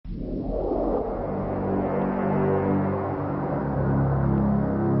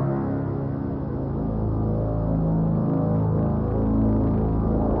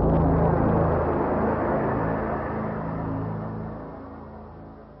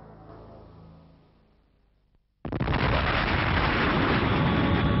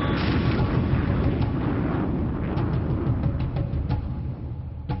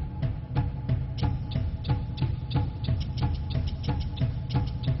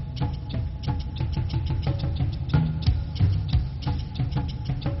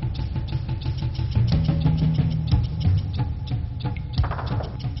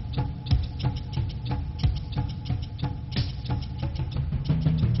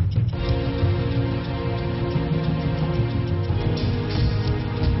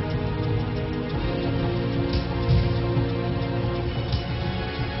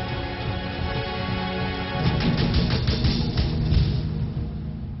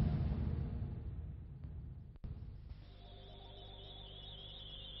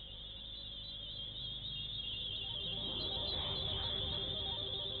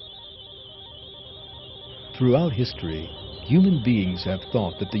Throughout history, human beings have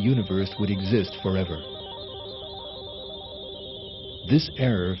thought that the universe would exist forever. This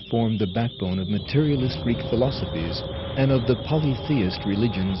error formed the backbone of materialist Greek philosophies and of the polytheist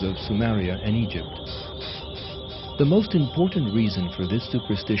religions of Sumeria and Egypt. The most important reason for this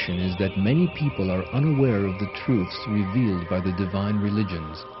superstition is that many people are unaware of the truths revealed by the divine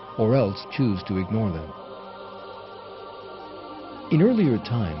religions, or else choose to ignore them. In earlier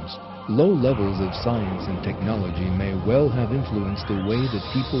times, low levels of science and technology may well have influenced the way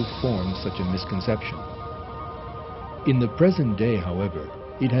that people formed such a misconception. In the present day, however,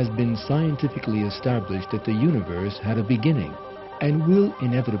 it has been scientifically established that the universe had a beginning and will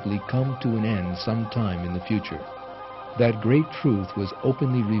inevitably come to an end sometime in the future. That great truth was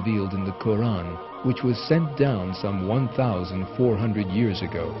openly revealed in the Quran, which was sent down some 1,400 years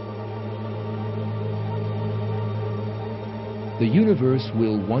ago. The universe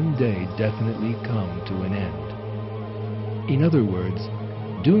will one day definitely come to an end. In other words,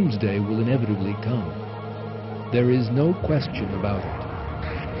 doomsday will inevitably come. There is no question about it.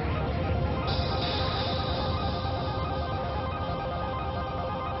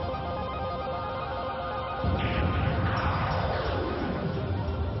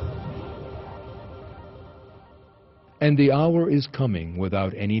 And the hour is coming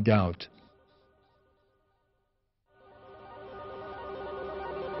without any doubt.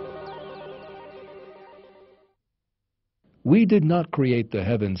 We did not create the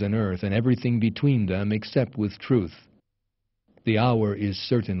heavens and earth and everything between them except with truth. The hour is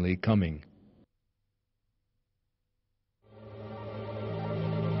certainly coming.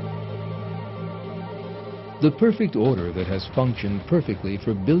 The perfect order that has functioned perfectly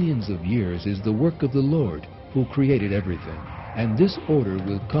for billions of years is the work of the Lord, who created everything. And this order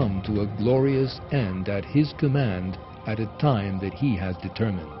will come to a glorious end at His command at a time that He has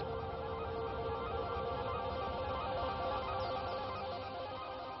determined.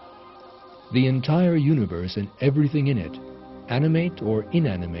 The entire universe and everything in it, animate or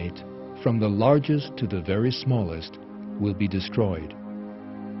inanimate, from the largest to the very smallest, will be destroyed.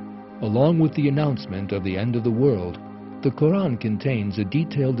 Along with the announcement of the end of the world, the Quran contains a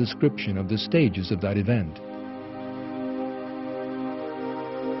detailed description of the stages of that event.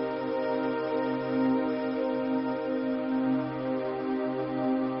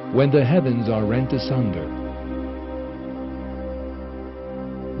 When the heavens are rent asunder,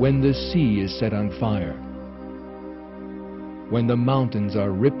 when the sea is set on fire, when the mountains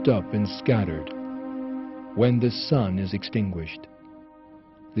are ripped up and scattered, when the sun is extinguished.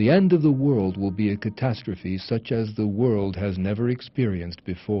 The end of the world will be a catastrophe such as the world has never experienced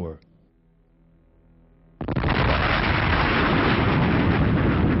before.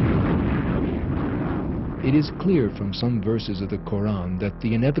 It is clear from some verses of the Quran that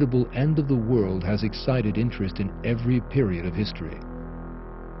the inevitable end of the world has excited interest in every period of history.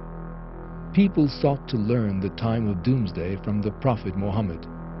 People sought to learn the time of doomsday from the Prophet Muhammad.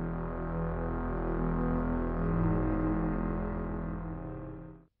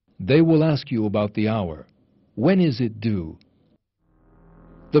 They will ask you about the hour. When is it due?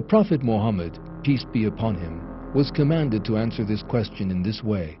 The Prophet Muhammad, peace be upon him, was commanded to answer this question in this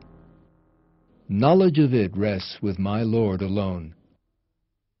way: knowledge of it rests with my Lord alone.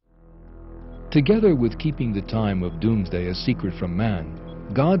 Together with keeping the time of doomsday a secret from man,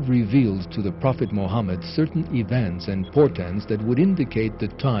 God revealed to the Prophet Muhammad certain events and portents that would indicate the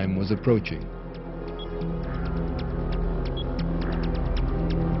time was approaching.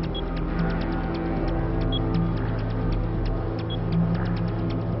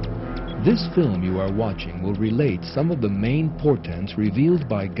 This film you are watching will relate some of the main portents revealed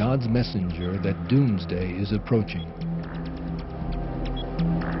by God's messenger that doomsday is approaching.